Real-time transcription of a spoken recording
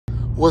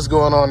What's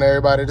going on,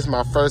 everybody? This is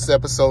my first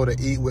episode of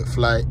Eat with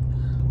Flight.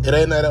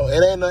 I'm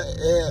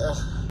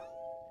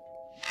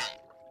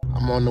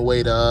on the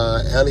way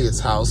to Elliots'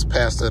 house,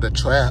 pastor of the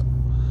trap,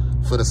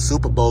 for the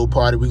Super Bowl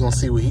party. We're gonna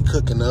see what he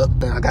cooking up.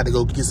 Man, I got to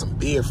go get some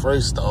beer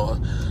first, though.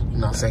 You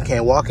know what I'm saying?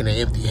 Can't walk in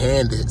there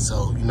empty-handed,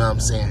 so you know what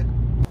I'm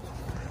saying?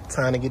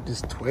 Time to get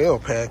this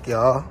 12-pack,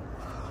 y'all.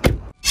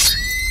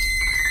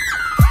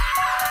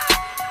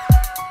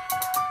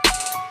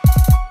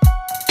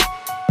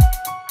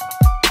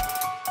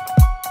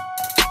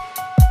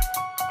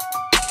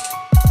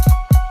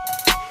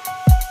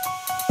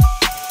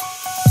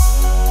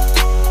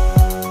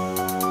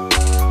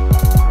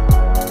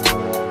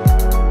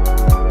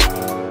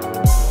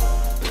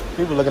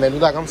 People looking at me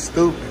like I'm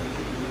stupid.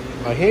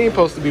 Like, he ain't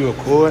supposed to be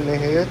recording in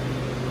here.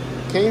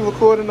 Can you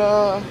record in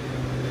look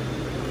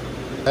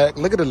at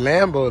the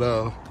Lambo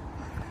though.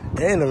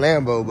 It ain't a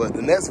Lambo, but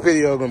the next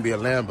video gonna be a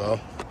Lambo.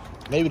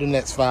 Maybe the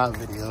next 5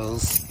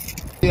 videos.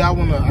 Yeah, I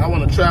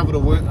wanna travel the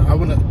world. I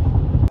wanna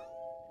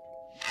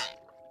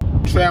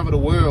travel the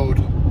world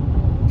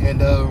and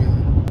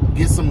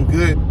get some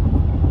good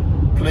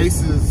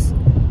places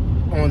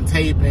on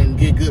tape and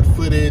get good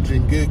footage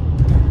and good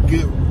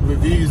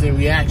reviews and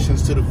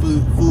reactions to the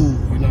food,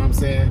 you know what I'm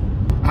saying?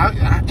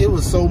 It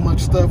was so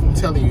much stuff, I'm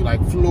telling you, like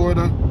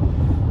Florida,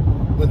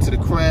 went to the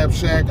Crab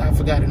Shack, I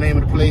forgot the name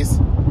of the place,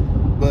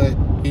 but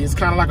it's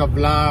kind of like a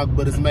vlog,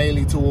 but it's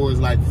mainly towards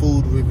like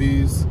food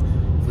reviews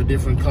for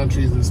different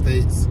countries and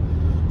states.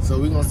 So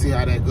we're gonna see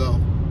how that go.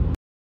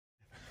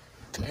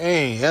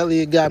 Dang,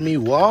 Elliot got me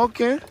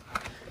walking.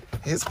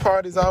 His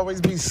parties always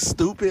be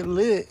stupid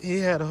lit. He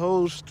had a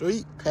whole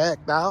street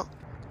packed out.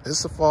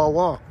 It's a far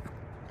walk.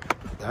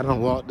 I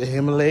done walked the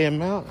Himalayan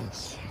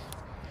mountains.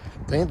 I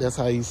think that's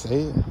how you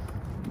say it.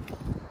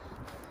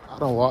 I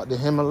done walked the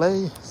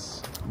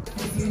Himalayas.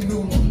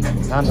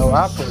 I know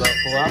I pull up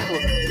for.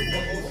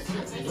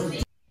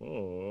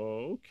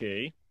 Oh,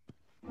 okay.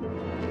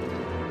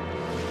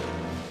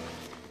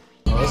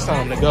 Oh, it's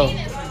time to go.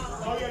 It's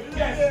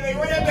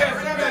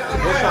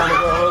time to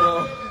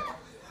go.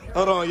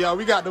 Hold on, y'all.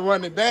 We got to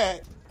run it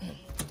back.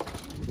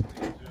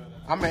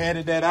 I'm going to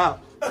edit that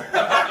out.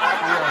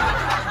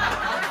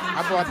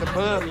 I brought the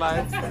Bud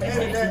Light.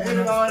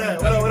 Edit all that.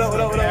 What up?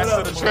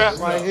 The trap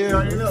right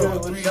here.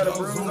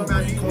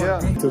 Yeah.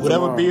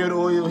 Whatever beard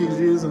oil he's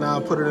using,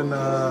 I'll put it in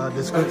the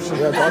description.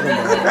 We're talking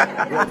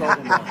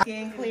about.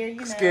 Skin clear, you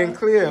know. Skin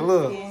clear,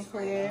 look. Skin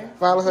clear.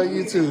 Follow her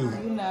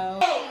YouTube. You know.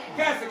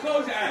 Pastor,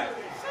 close your eyes.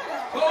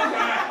 Close your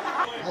eyes.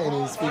 I ain't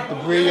even speak to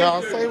Bree,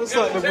 y'all. Say what's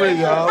up to Bree,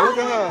 y'all. Look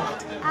at her.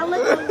 I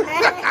look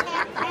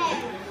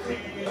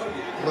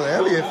Look,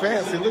 Elliot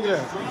fancy. Look at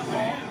that.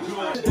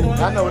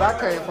 I know what I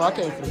came for. I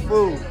came for the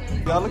food.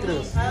 Y'all, look at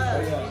this. We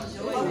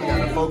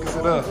gotta focus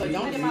it up.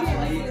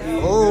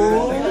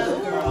 Oh.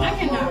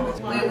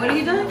 Wait, what are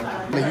you doing?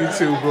 The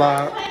YouTube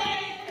vlog.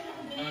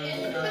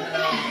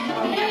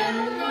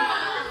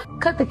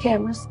 Cut the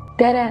cameras.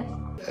 Dead ass.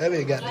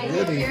 Elliot got the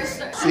goodies.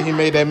 See, he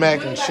made that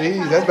mac and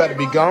cheese. That's about to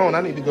be gone.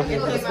 I need to go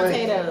ahead and get a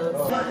plate.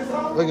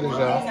 Look at this,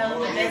 y'all.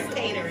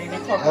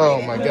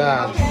 Oh my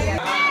God.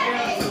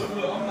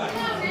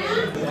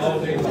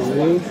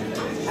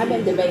 I've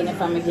been debating if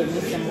I'm gonna get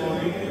me some more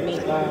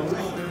meatballs.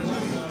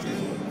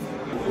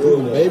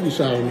 Ooh, baby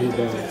shower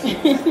meatballs.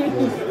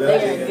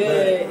 They are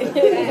good.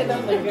 Those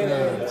are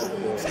good.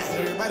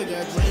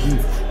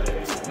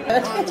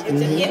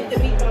 The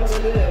meatballs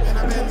are good. Oh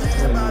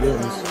my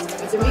goodness.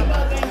 The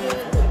meatballs ain't good.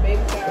 The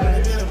baby shower,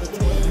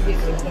 you get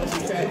the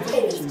trap.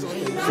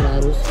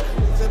 Sliders.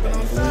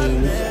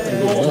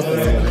 And nothing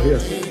right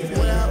here.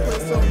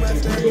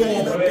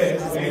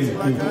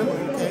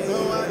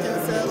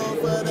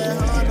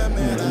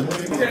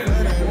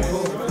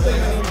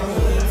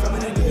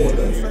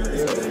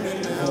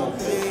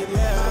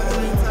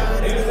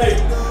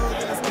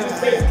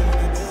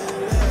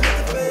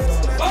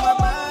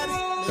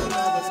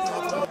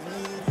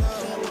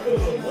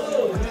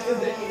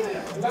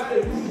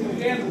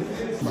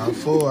 About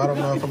 4, I don't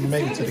know if I'm gonna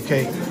make it to the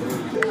cake. I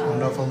don't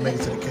know if I'm gonna make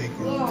it to the cake.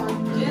 I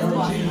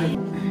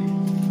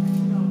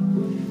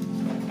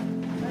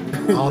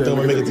don't think I'm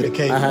gonna make it to the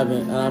cake. I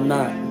haven't, and I'm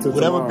not.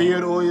 Whatever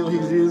beard oil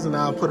he's using,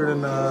 I'll put it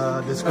in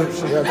the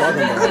description. We are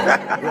talking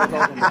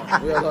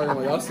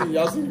about.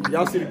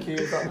 Y'all see the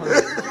kids out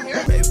here.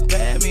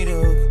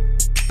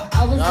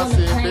 Y'all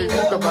see a big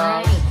hookah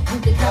bar.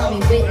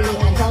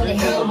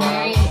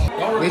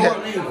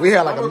 We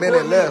had like a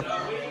minute left.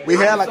 We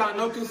had like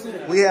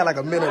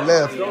a minute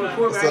left.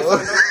 So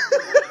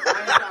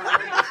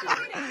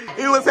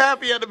he was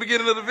happy at the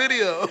beginning of the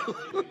video.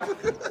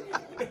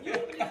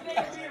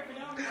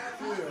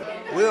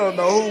 We don't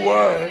know who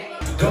won.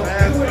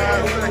 Last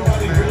 5 seconds.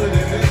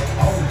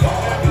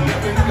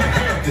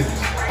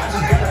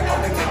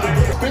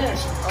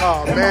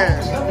 Oh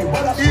man,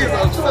 he's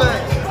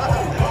upset.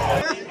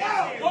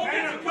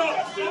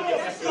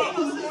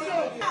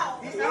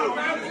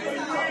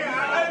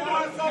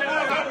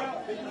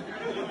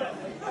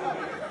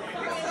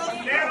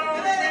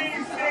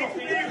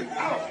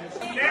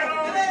 Get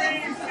on the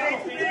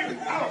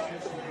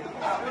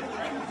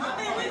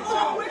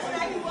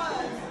scene,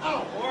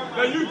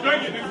 So you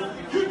drinking it.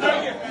 You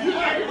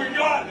drinking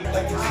regardless.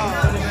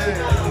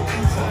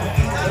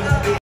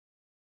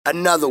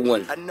 Another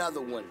one.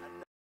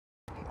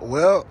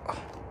 Well,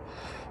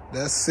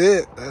 that's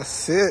it.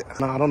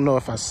 No, I don't know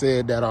if I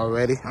said that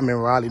already. I'm in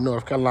Raleigh,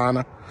 North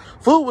Carolina.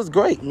 Food was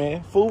great,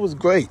 man. Food was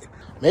great.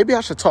 Maybe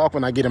I should talk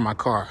when I get in my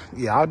car.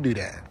 Yeah, I'll do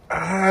that. All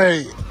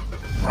right.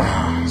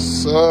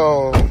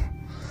 So,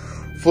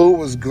 food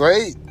was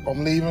great.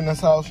 I'm leaving this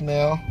house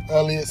now.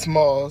 Elliots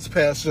Smalls,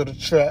 pastor of the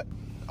trap.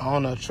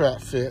 Owner of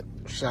Trap Fit.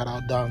 Shout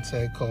out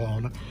Dante,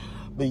 co-owner.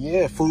 But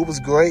yeah, food was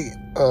great.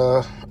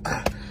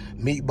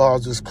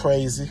 Meatballs was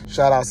crazy.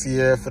 Shout out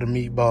Sierra for the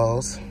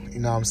meatballs. You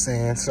know what I'm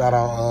saying? Shout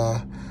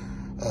out,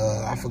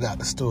 I forgot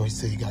the store he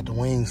said he got the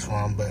wings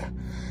from, but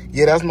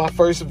yeah, that's my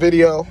first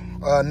video,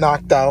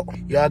 knocked out.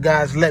 Y'all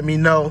guys let me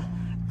know,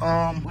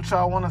 what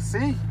y'all want to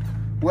see.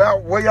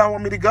 Well, where y'all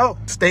want me to go?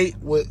 State,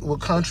 what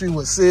country,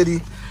 what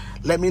city?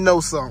 Let me know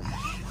something,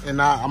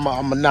 and I'm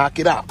gonna knock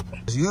it out.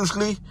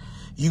 Usually,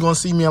 you gonna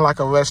see me in like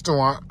a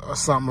restaurant or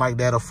something like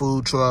that, a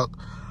food truck,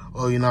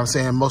 or, you know what I'm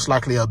saying, most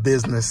likely a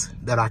business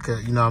that I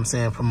could, you know what I'm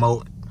saying,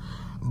 promote.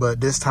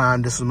 But this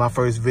time, this was my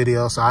first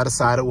video, so I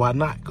decided, why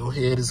not? Go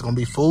ahead, it's gonna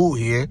be food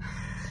here.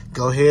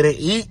 Go ahead and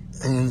eat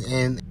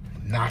and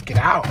knock it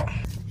out.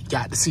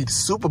 Got to see the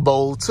Super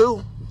Bowl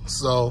too.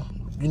 So,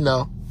 you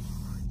know,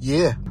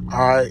 yeah.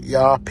 All right,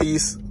 y'all,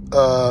 peace.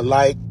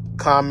 Like,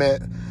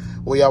 comment,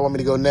 where y'all want me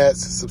to go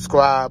next,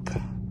 subscribe,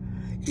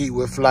 eat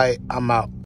with flight. I'm out.